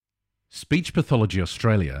Speech Pathology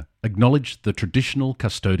Australia acknowledge the traditional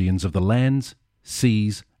custodians of the lands,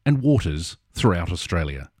 seas and waters throughout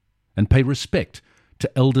Australia and pay respect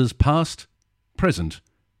to elders past, present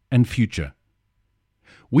and future.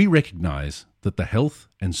 We recognise that the health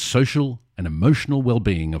and social and emotional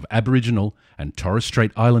well-being of Aboriginal and Torres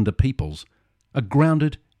Strait Islander peoples are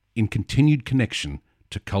grounded in continued connection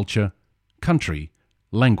to culture, country,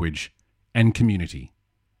 language and community,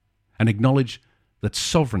 and acknowledge that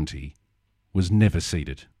sovereignty was never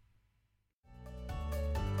ceded.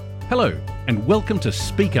 Hello and welcome to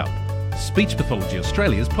Speak Up, Speech Pathology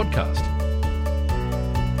Australia's podcast.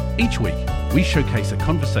 Each week we showcase a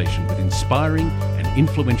conversation with inspiring and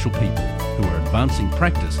influential people who are advancing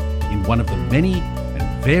practice in one of the many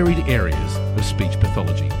and varied areas of speech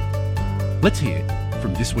pathology. Let's hear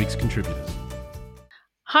from this week's contributors.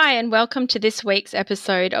 Hi and welcome to this week's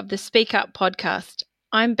episode of the Speak Up podcast.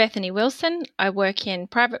 I'm Bethany Wilson. I work in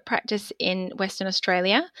private practice in Western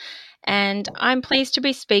Australia, and I'm pleased to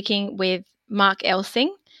be speaking with Mark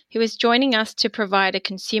Elsing, who is joining us to provide a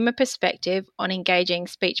consumer perspective on engaging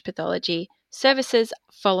speech pathology services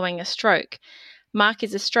following a stroke. Mark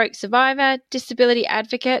is a stroke survivor, disability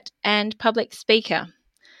advocate, and public speaker.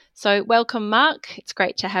 So welcome, Mark. It's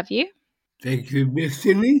great to have you. Thank you,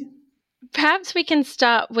 Bethany. Perhaps we can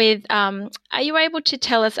start with, are you able to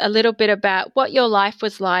tell us a little bit about what your life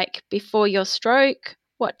was like before your stroke,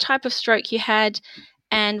 what type of stroke you had,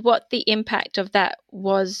 and what the impact of that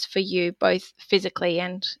was for you, both physically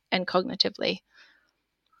and cognitively?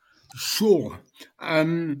 Sure.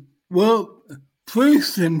 Well,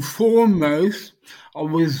 first and foremost, I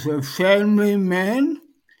was a family man.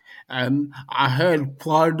 I had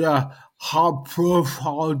quite a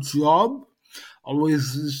high-profile job. I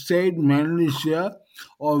was the state manager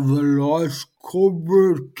of a large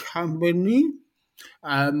corporate company.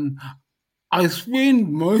 I spent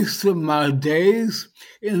most of my days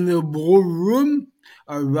in the boardroom,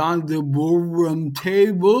 around the boardroom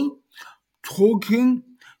table, talking.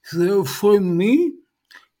 So for me,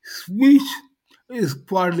 speech is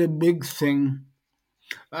quite a big thing.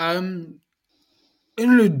 In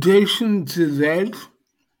addition to that,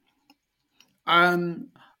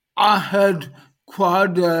 I had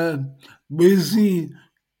quite a busy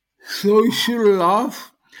social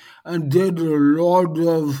life and did a lot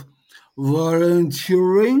of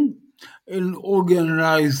volunteering in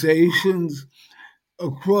organizations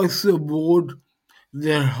across the board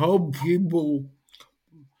that help people,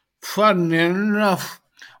 fun enough,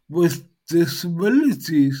 with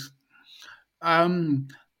disabilities. But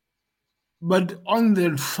on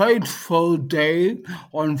that fateful day,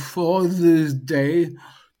 on Father's Day,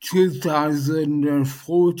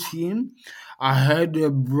 2014, I had a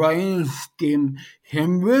brainstem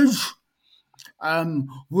hemorrhage,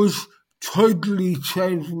 which totally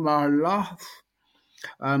changed my life.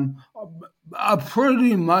 I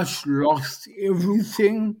pretty much lost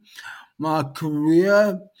everything, my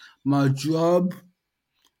career, my job,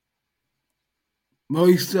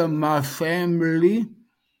 most of my family,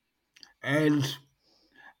 and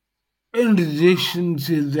in addition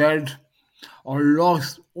to that, I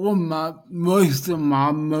lost most of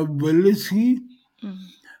my mobility.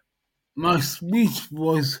 My speech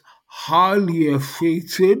was highly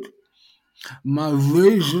affected, my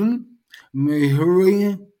vision, my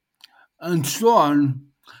hearing, and so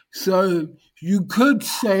on. So you could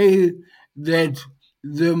say that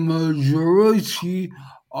the majority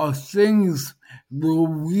of things that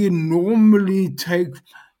we normally take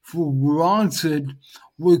for granted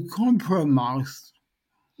were compromised.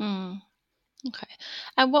 Okay.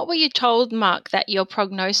 And what were you told, Mark, that your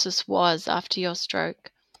prognosis was after your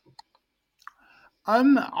stroke? I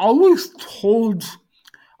was told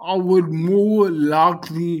I would more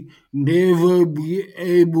likely never be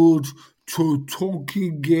able to talk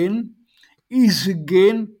again, eat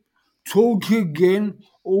again, talk again,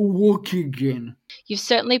 or walk again. You've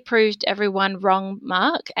certainly proved everyone wrong,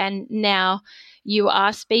 Mark, and now you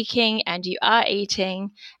are speaking and you are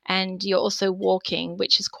eating and you're also walking,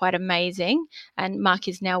 which is quite amazing. And Mark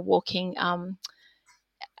is now walking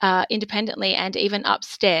independently and even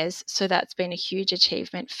upstairs, so that's been a huge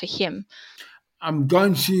achievement for him. I'm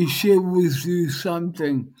going to share with you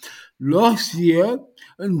something. Last year,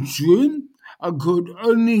 in June, I could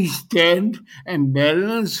only stand and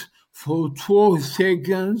balance for 12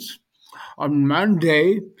 seconds. On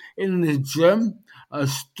Monday, in the gym, I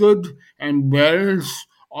stood and balanced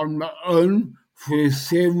on my own for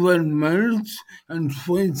 7 minutes and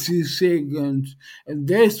 20 seconds, and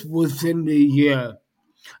that's within a year.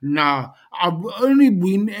 Now, I've only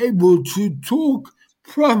been able to talk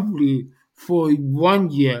properly for 1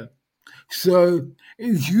 year. So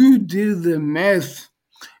if you do the math,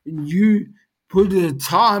 you put a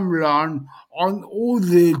timeline on all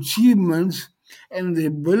the achievements and the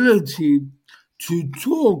ability to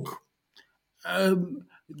talk,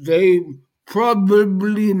 they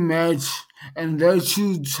probably match, and that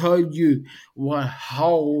should tell you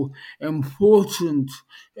how important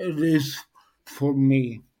it is for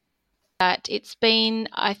me. That it's been,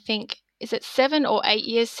 I think, is it 7 or 8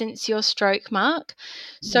 years since your stroke, Mark?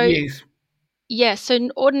 So Yes, yeah, so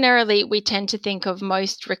ordinarily we tend to think of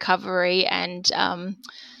most recovery and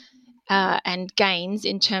gains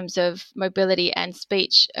in terms of mobility and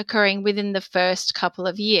speech occurring within the first couple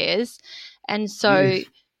of years. And so yes.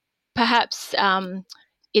 perhaps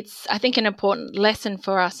it's, I think, an important lesson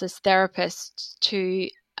for us as therapists to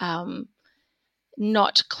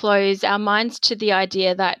not close our minds to the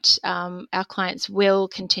idea that our clients will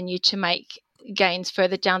continue to make gains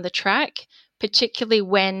further down the track, particularly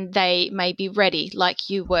when they may be ready, like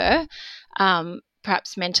you were,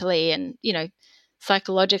 perhaps mentally and,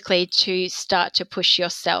 psychologically, to start to push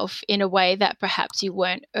yourself in a way that perhaps you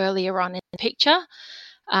weren't earlier on in the picture,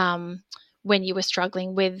 when you were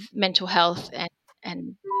struggling with mental health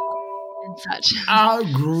and such. I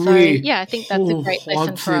So, agree yeah, I think that's a great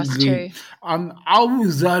lesson for us wholeheartedly. too. I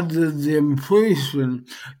was under the impression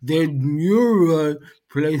that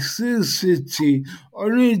neuroplasticity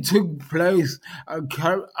only took place up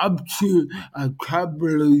to a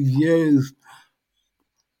couple of years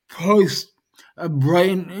post a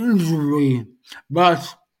brain injury.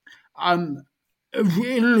 But if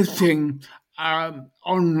anything,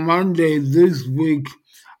 on Monday this week,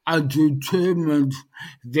 I determined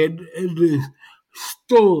that it is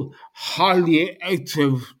still highly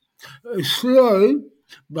active. Slow,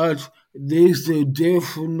 but there's a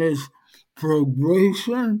definite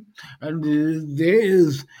progression, and there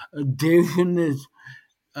is a definite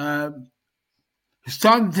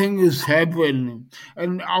something is happening.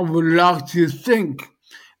 And I would like to think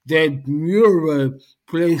that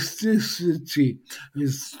neuroplasticity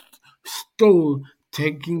is still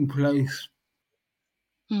taking place.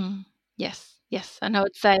 Mm, yes, I know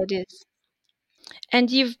it's sad it is. And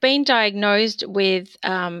you've been diagnosed with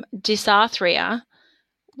dysarthria.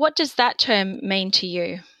 What does that term mean to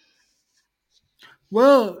you?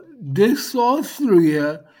 Well,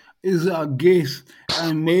 dysarthria is, I guess,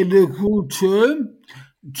 a medical term.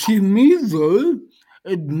 To me, though,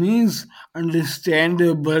 it means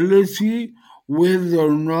understandability whether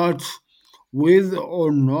or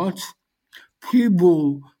not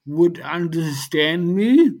people would understand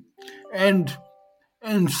me. And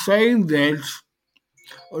in saying that,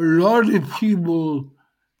 a lot of people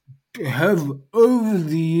have over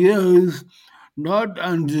the years not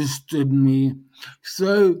understood me.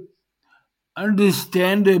 So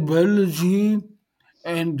understandability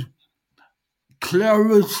and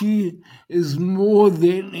clarity is more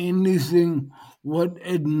than anything what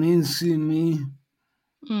it means to me.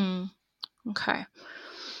 Mm, okay.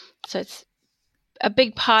 So it's a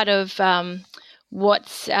big part of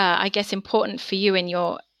what's, I guess, important for you in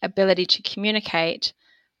your ability to communicate.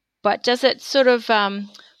 But does it sort of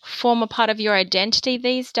form a part of your identity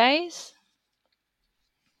these days?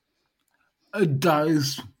 It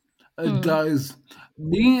does. It Mm, does.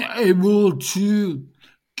 Being able to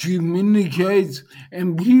communicate,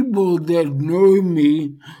 and people that know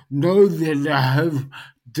me know that I have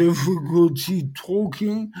difficulty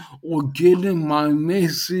talking or getting my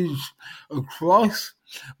message across.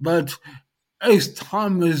 But as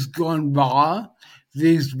time has gone by,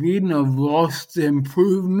 there's been a vast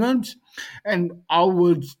improvement, and I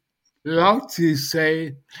would like to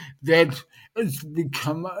say that it's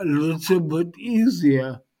become a little bit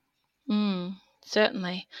easier. mm,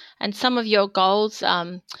 certainly. And some of your goals,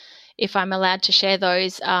 if I'm allowed to share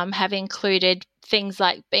those, have included things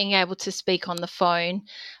like being able to speak on the phone,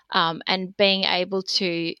 and being able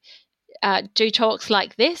to do talks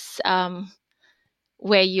like this,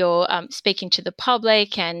 where you're speaking to the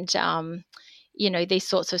public and, these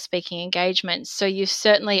sorts of speaking engagements. So you've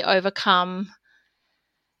certainly overcome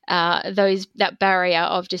that barrier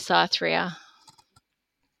of dysarthria.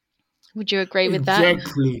 Would you agree with that?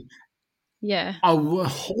 Exactly. Yeah.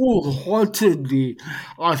 Wholeheartedly.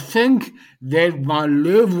 I think that my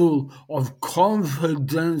level of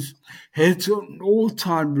confidence hit an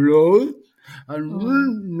all-time low, Mm,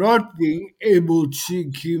 and not being able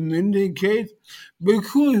to communicate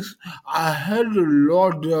because I had a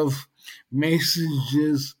lot of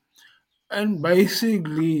messages, and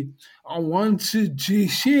basically I wanted to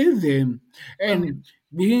share them, mm, and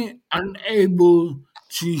being unable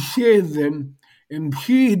to share them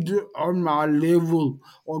impede on my level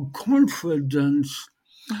of confidence.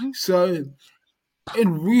 So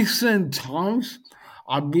in recent times,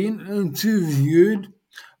 I've been interviewed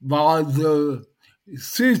by the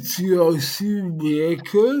city of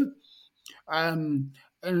Subiaco, and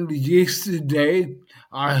yesterday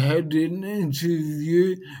I had an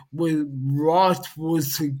interview with Right for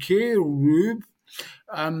Secure Group,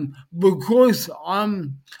 because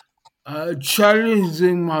I'm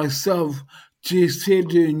challenging myself to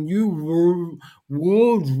set a new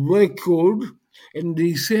world record in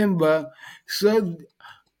December. So,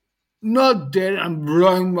 not that I'm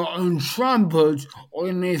blowing my own trumpet or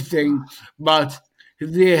anything, but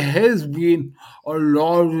there has been a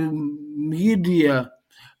lot of media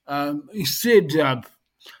set up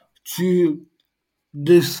to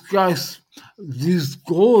discuss these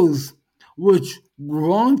goals, which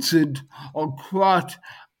granted are quite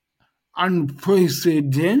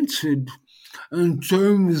unprecedented in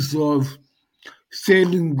terms of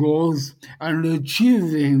setting goals and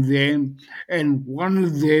achieving them, and one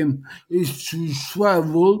of them is to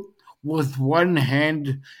travel with one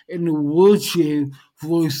hand in a wheelchair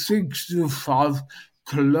for 65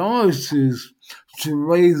 kilometers to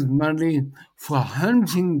raise money for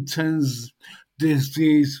Huntington's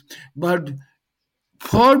disease. But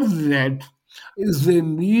part of that is the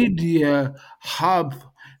media hub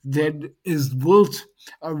that is built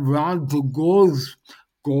around the goals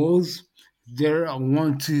that I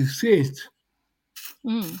want to set.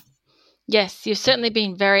 Yes, you've certainly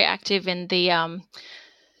been very active in the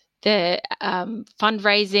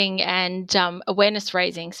fundraising and awareness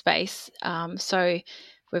raising space. So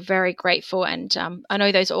we're very grateful, and I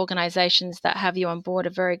know those organisations that have you on board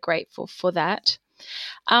are very grateful for that.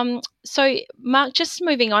 So, Mark, just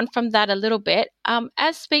moving on from that a little bit,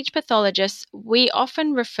 as speech pathologists, we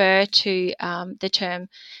often refer to the term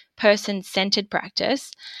person-centred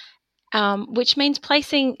practice, which means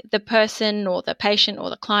placing the person or the patient or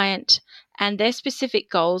the client and their specific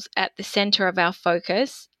goals at the centre of our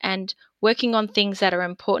focus and working on things that are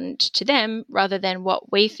important to them rather than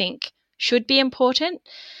what we think should be important.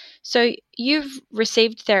 So you've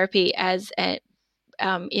received therapy as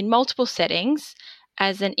in multiple settings,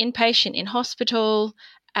 as an inpatient in hospital,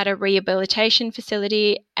 at a rehabilitation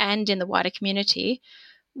facility, and in the wider community.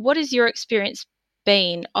 What has your experience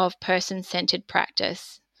been of person-centred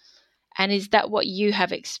practice? And is that what you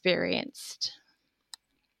have experienced?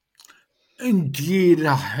 Indeed,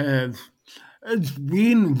 I have. It's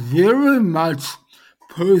been very much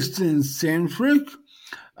person-centric,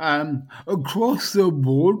 across the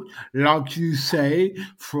board, like you say,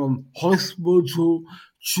 from hospital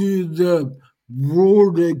to the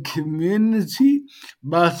broader community.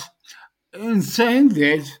 But in saying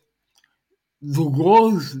that, the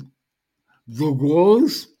goals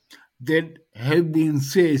that have been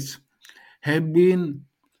set have been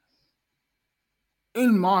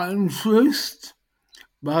in my interest,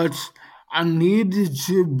 but I needed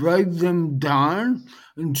to break them down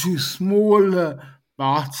into smaller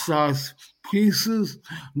bite-sized pieces.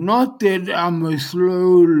 Not that I'm a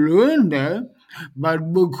slow learner,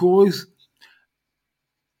 but because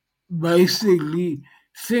basically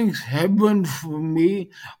things happen for me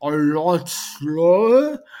a lot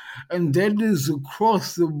slower, and that is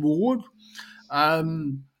across the board.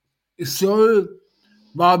 So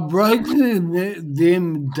by breaking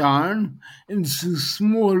them down into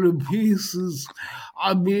smaller pieces,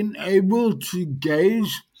 I've been able to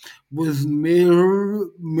gauge with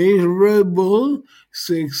measurable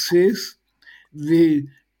success the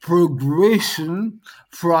progression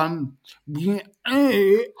from being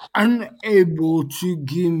unable to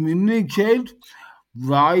communicate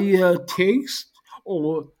via text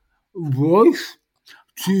or voice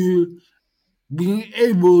to being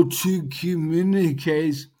able to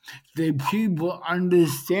communicate that people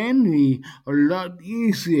understand me a lot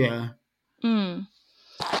easier. Mm.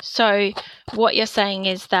 So what you're saying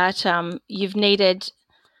is that you've needed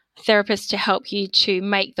therapists to help you to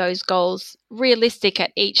make those goals realistic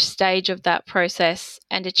at each stage of that process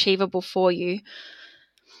and achievable for you.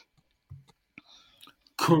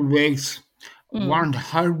 Correct.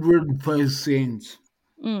 100%.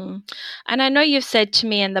 And I know you've said to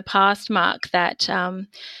me in the past, Mark, that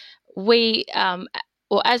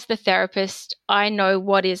or as the therapist, I know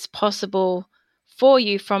what is possible for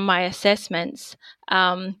you from my assessments.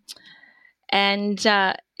 And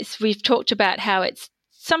we've talked about how it's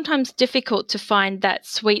sometimes difficult to find that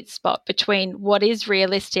sweet spot between what is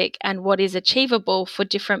realistic and what is achievable for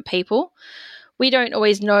different people. We don't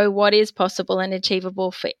always know what is possible and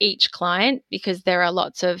achievable for each client because there are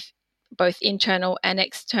lots of both internal and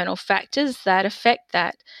external factors that affect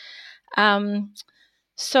that.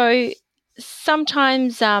 So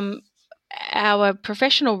sometimes our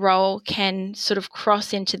professional role can sort of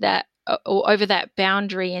cross into that or over that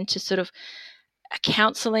boundary into sort of a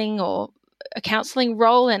counselling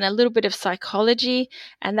role and a little bit of psychology,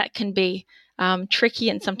 and that can be tricky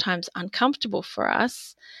and sometimes uncomfortable for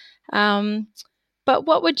us. But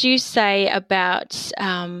what would you say about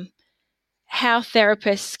how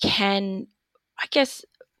therapists can, I guess,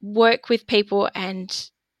 work with people and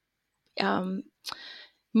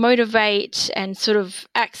motivate and sort of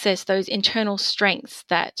access those internal strengths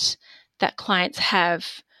that clients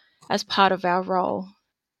have as part of our role?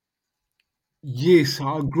 Yes,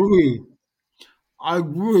 I agree. I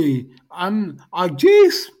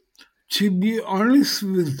guess, to be honest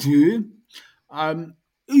with you,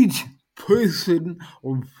 each person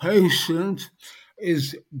or patient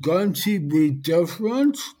is going to be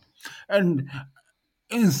different, and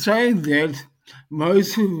in saying that,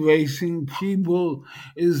 motivating people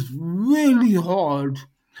is really hard.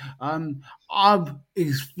 I've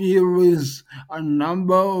experienced a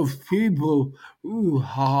number of people who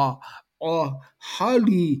are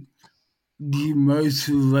highly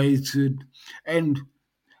demotivated, and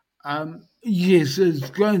yes, it's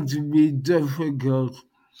going to be difficult.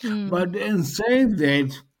 But in saying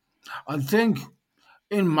that, I think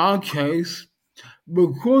in my case,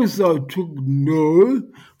 because I took no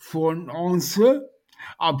for an answer,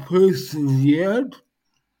 I persevered,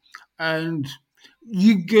 and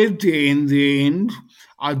you get there in the end.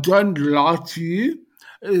 I don't lie to you.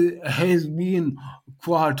 It has been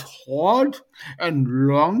quite hard and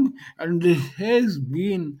long, and it has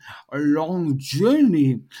been a long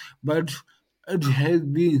journey, but it has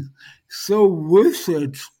been so worth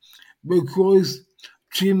it, because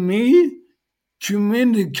to me,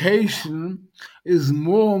 communication is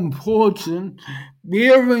more important,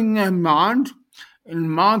 bearing in mind, in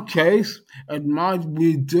my case, it might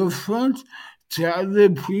be different to other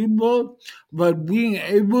people, but being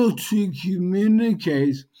able to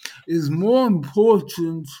communicate is more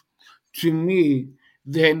important to me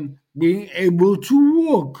than being able to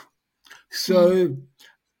walk. So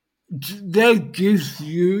that gives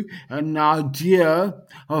you an idea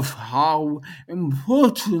of how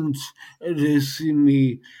important it is to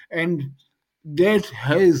me. And that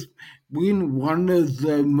has been one of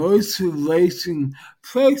the motivating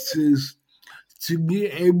factors to be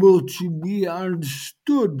able to be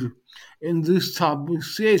understood in this type of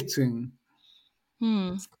setting.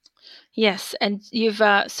 Yes, and you've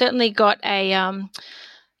certainly got a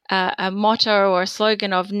motto or a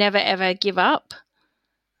slogan of never ever give up.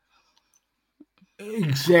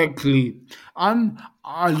 Exactly.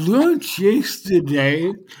 I learned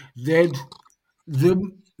yesterday that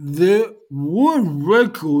the world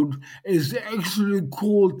record is actually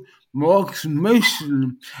called Mark's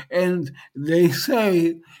mission, and they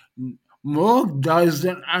say Mark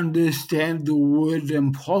doesn't understand the word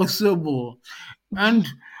impossible. And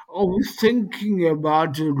I was thinking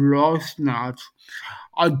about it last night.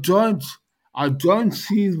 I don't I don't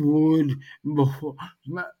see the word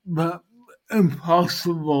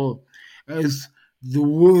impossible as the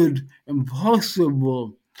word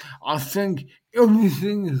impossible. I think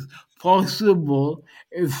everything is possible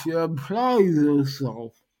if you apply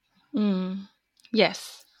yourself.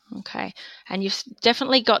 Yes. Okay. And you've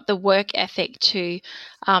definitely got the work ethic to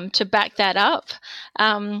back that up.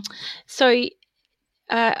 So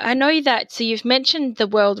I know that, so you've mentioned the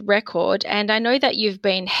world record, and I know that you've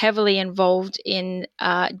been heavily involved in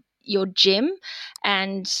your gym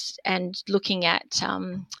and looking at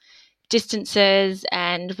distances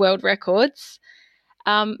and world records.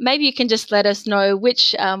 Maybe you can just let us know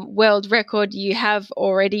which world record you have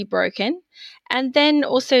already broken, and then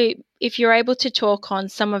also if you're able to talk on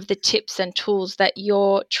some of the tips and tools that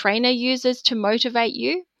your trainer uses to motivate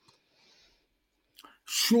you.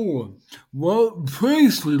 Sure. Well,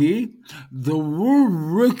 firstly, the world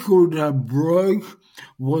record I broke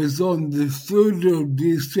was on the 3rd of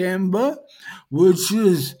December, which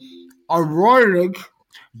is ironic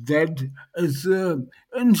that it's an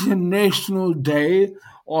International Day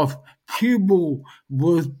of People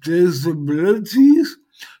with Disabilities.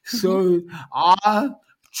 So I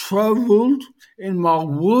traveled in my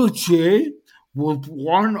wheelchair with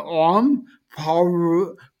one arm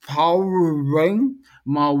powering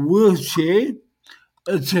my wheelchair.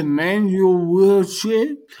 It's a manual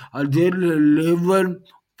wheelchair. I did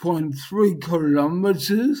 11.3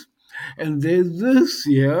 kilometers, and then this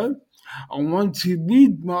year I want to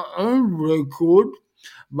beat my own record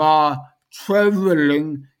by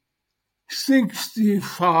traveling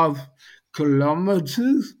 65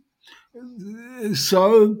 kilometers.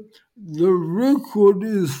 So the record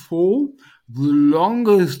is for the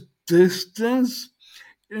longest distance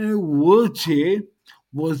in a wheelchair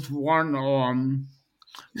with one arm.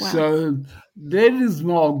 Wow. So that is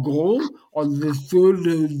my goal on the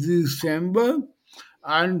 3rd of December.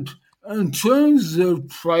 And in terms of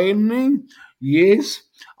training, yes,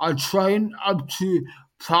 I train up to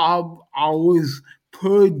 5 hours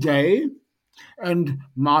per day. And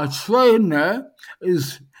my trainer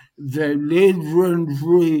is the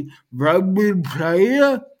legendary rugby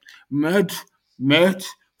player, Matt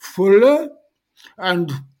Fuller.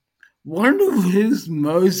 And one of his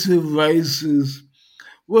motivations,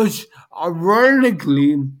 which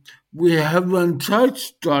ironically we haven't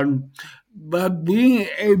touched on, but being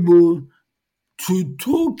able to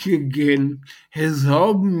talk again has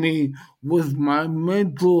helped me with my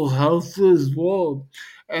mental health as well.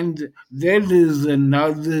 And that is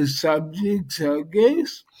another subject, I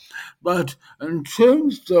guess. But in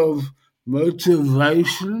terms of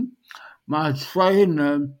motivation, my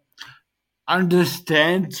trainer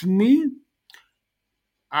understands me.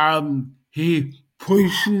 He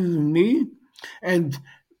pushes me, and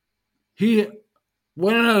he,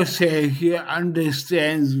 when I say he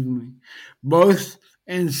understands me, both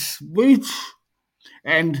in speech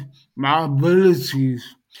and my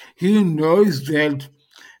abilities, he knows that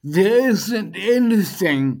there isn't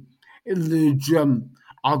anything in the gym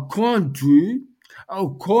I can't do, I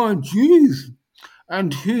can't use.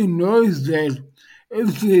 And he knows that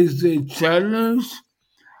if there's a challenge,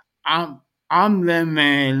 I'm the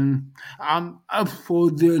man. I'm up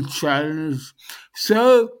for the challenge.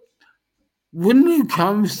 So when it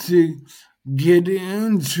comes to getting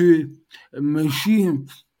into a machine,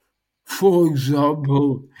 for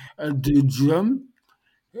example, at the gym,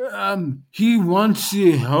 he wants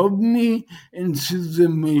to help me into the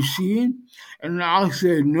machine, and I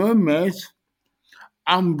said, no, mate,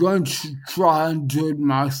 I'm going to try and do it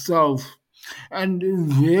myself. And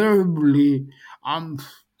invariably, I'm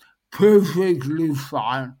perfectly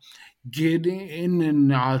fine getting in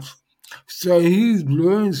and out. So he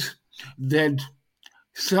learns that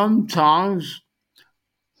sometimes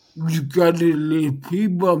you gotta let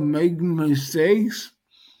people make mistakes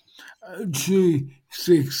to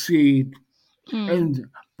succeed. And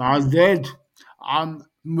by that, I'm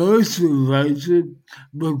motivated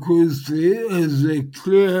because there is a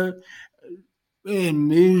clear and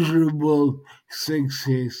measurable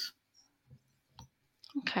success.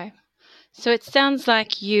 Okay. So it sounds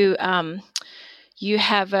like you you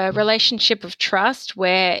have a relationship of trust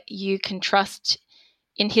where you can trust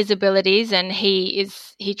in his abilities, and he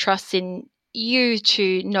trusts in you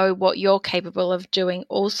to know what you're capable of doing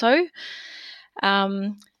also.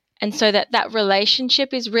 And so that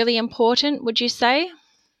relationship is really important, would you say?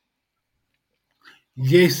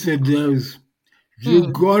 Yes, it does.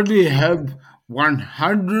 You gotta have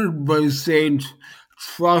 100%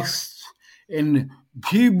 trust in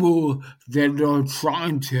people that are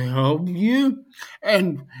trying to help you.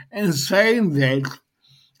 And in saying that,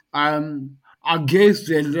 I guess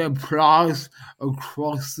that applies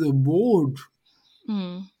across the board.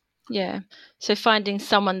 Yeah. So finding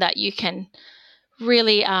someone that you can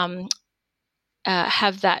really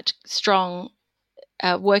have that strong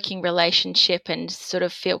working relationship and sort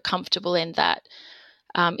of feel comfortable in that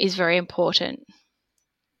is very important.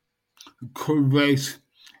 Correct.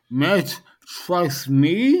 Matt trusts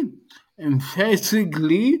me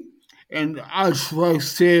emphatically, and I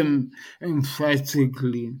trust him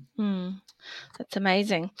emphatically. That's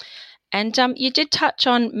amazing. And you did touch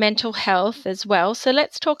on mental health as well. So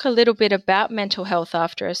let's talk a little bit about mental health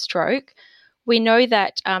after a stroke. We know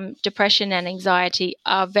that depression and anxiety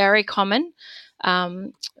are very common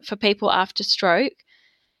for people after stroke.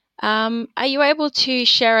 Are you able to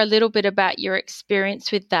share a little bit about your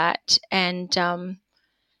experience with that and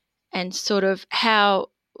sort of how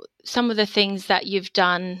some of the things that you've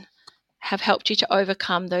done have helped you to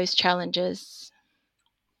overcome those challenges?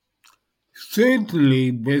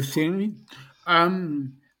 Certainly, Bethany.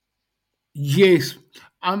 Yes,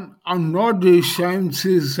 I'm not ashamed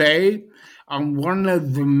to say I'm one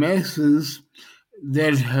of the masses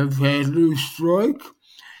that have had a stroke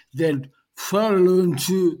that fell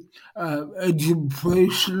into a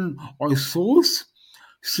depression or source.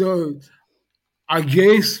 So I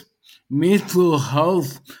guess mental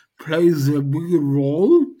health plays a big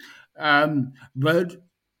role, but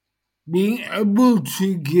being able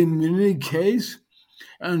to communicate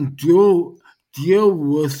and deal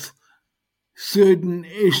with certain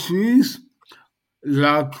issues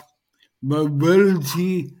like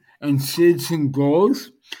mobility and setting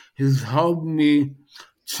goals has helped me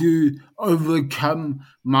to overcome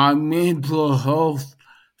my mental health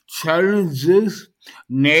challenges,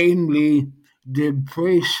 namely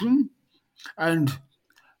depression. And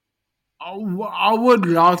I would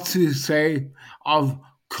like to say I've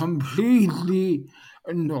completely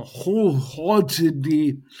and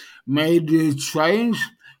wholeheartedly made a change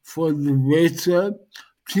for the better,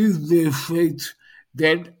 to the effect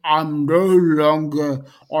that I'm no longer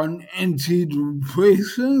on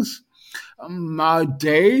antidepressants. My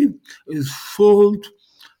day is filled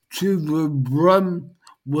to the brim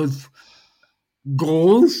with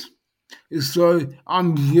goals. So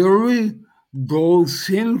I'm very goal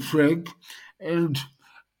centric, and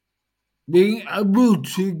being able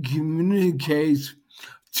to communicate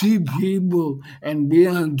to people and be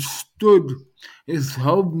understood has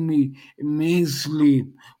helped me immensely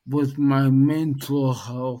with my mental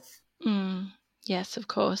health. Yes, of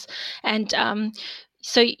course. And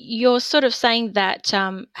so you're sort of saying that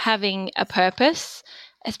having a purpose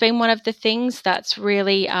has been one of the things that's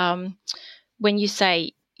really, when you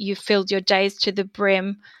say you filled your days to the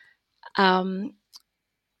brim, um,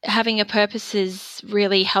 having a purpose has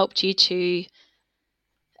really helped you to,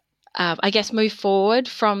 I guess, move forward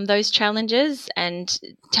from those challenges and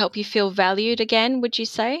to help you feel valued again, would you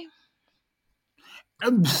say?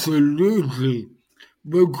 Absolutely.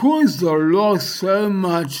 Because I lost so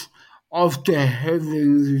much after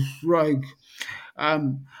having the strike,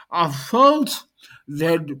 I felt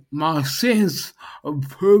that my sense of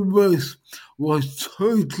purpose was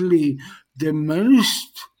totally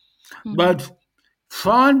diminished, Mm. but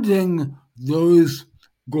finding those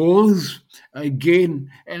goals again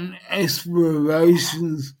and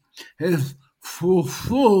aspirations has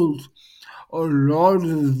fulfilled a lot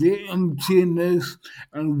of the emptiness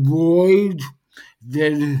and void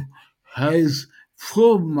that has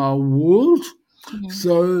filled my world. Mhm.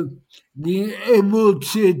 So being able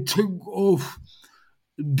to tick off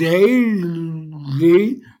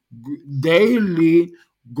daily daily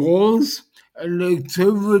goals and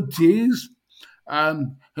activities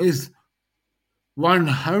has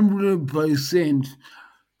 100%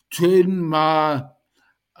 turned my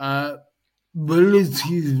uh,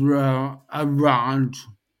 abilities around.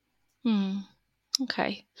 Mm.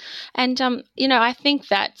 Okay. And, I think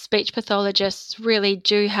that speech pathologists really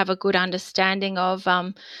do have a good understanding of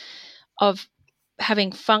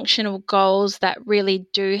having functional goals that really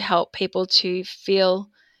do help people to feel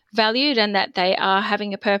valued and that they are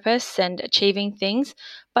having a purpose and achieving things.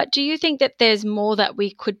 But do you think that there's more that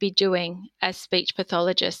we could be doing as speech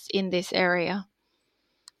pathologists in this area?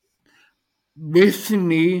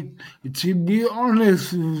 Bethany, to be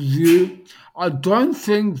honest with you, I don't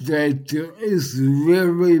think that there is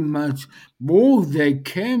very much more that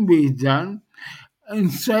can be done,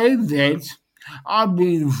 and say that I've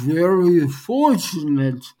been very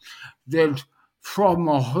fortunate that from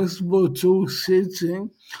a hospital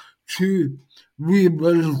setting to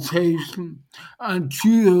rehabilitation and to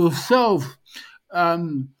yourself,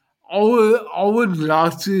 um, I would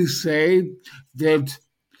like to say that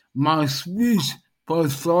my speech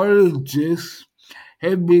pathologists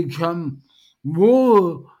have become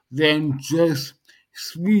more than just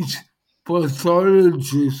speech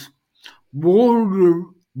pathologists,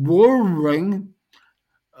 bordering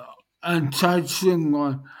and touching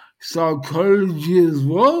on psychology as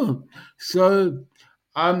well. So,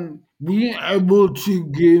 being able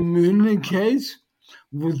to communicate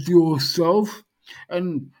with yourself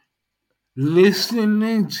and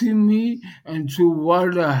listening to me and to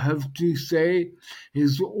what I have to say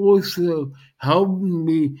has also helped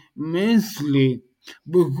me immensely,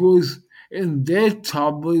 because in that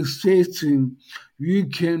type of setting you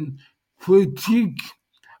can critique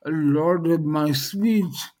a lot of my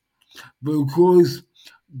speech, because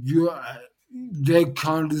you that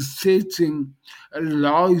kind of setting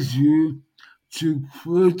allows you to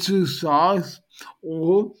criticize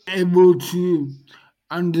or able to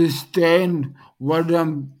understand what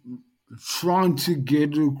I'm trying to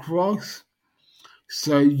get across.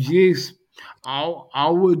 So yes, I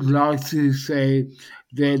would like to say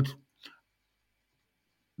that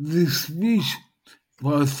the speech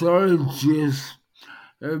pathologists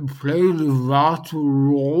have played a vital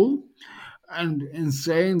role, and in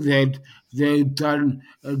saying that they've done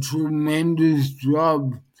a tremendous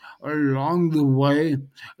job along the way.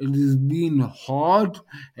 It has been hard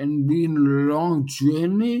and been a long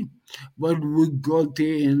journey, but we got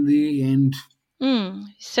there in the end.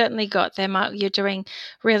 Certainly got there, Mark. You're doing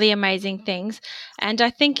really amazing things. And I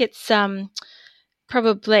think it's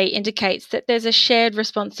probably indicates that there's a shared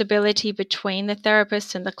responsibility between the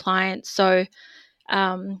therapist and the client. So,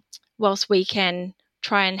 whilst we can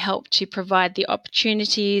try and help to provide the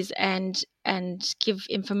opportunities and give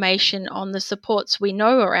information on the supports we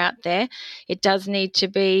know are out there, it does need to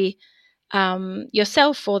be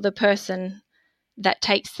yourself or the person that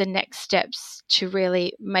takes the next steps to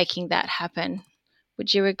really making that happen.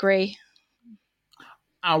 Would you agree?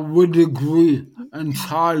 I would agree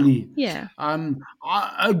entirely. Yeah.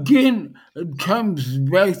 Again, it comes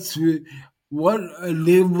back to what a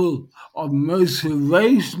level of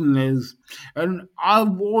motivation is. And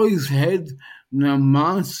I've always had the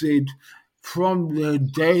mindset from the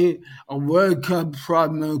day I woke up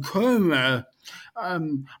from a coma.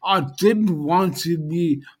 I didn't want to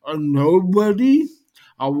be a nobody.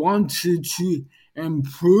 I wanted to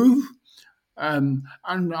improve. And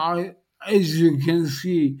as you can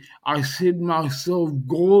see, I set myself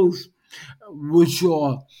goals which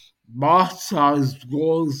are bite-sized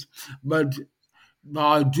goals, but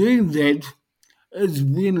by doing that, it's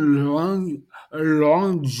been a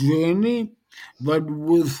long journey, but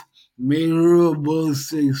with measurable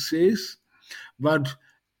success. But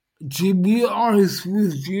to be honest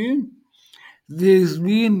with you, it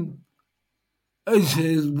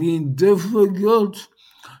has been difficult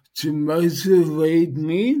to motivate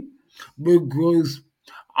me because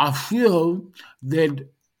I feel that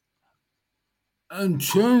in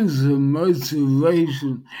terms of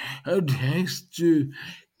motivation, it has to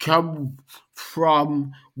come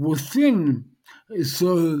from within.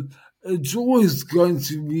 So it's always going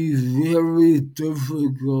to be very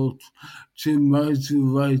difficult to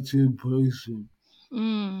motivate a person.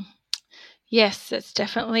 Yes, it's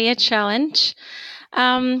definitely a challenge.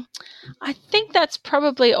 I think that's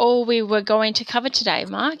probably all we were going to cover today,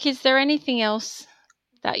 Mark. Is there anything else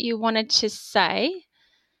that you wanted to say?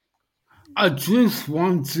 I just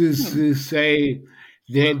wanted to say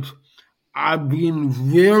that I've been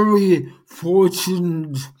very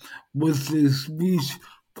fortunate with the speech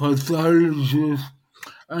pathologist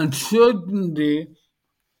and certainly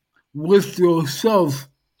with yourself,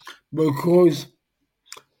 because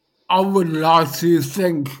I would like to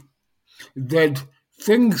think that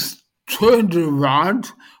things turned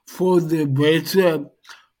around for the better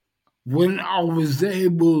when I was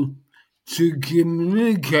able to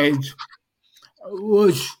communicate,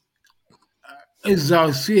 which, as I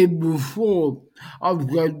said before, I've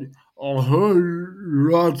got a whole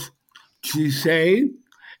lot to say,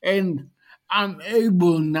 and I'm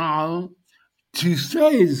able now to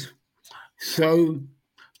say it. So,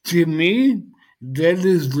 to me, that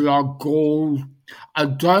is like gold. I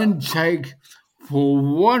don't take for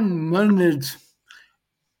 1 minute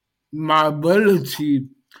my ability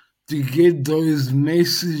to get those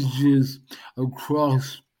messages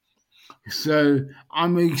across. So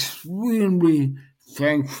I'm extremely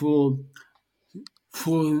thankful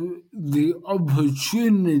for the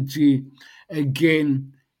opportunity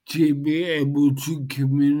again to be able to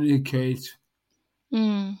communicate.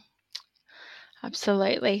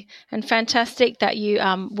 Absolutely. And fantastic that you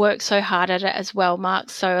work so hard at it as well, Mark.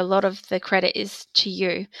 So a lot of the credit is to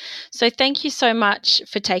you. So thank you so much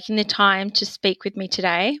for taking the time to speak with me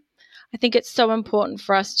today. I think it's so important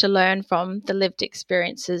for us to learn from the lived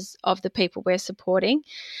experiences of the people we're supporting.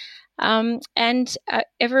 And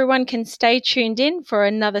everyone can stay tuned in for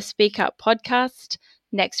another Speak Up podcast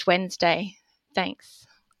next Wednesday. Thanks.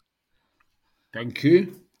 Thank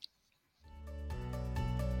you.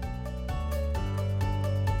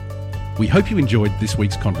 We hope you enjoyed this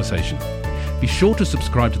week's conversation. Be sure to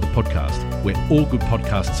subscribe to the podcast where all good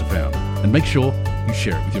podcasts are found, and make sure you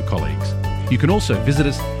share it with your colleagues. You can also visit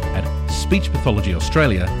us at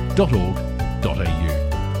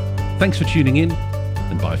speechpathologyaustralia.org.au. Thanks for tuning in,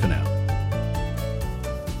 and bye for now.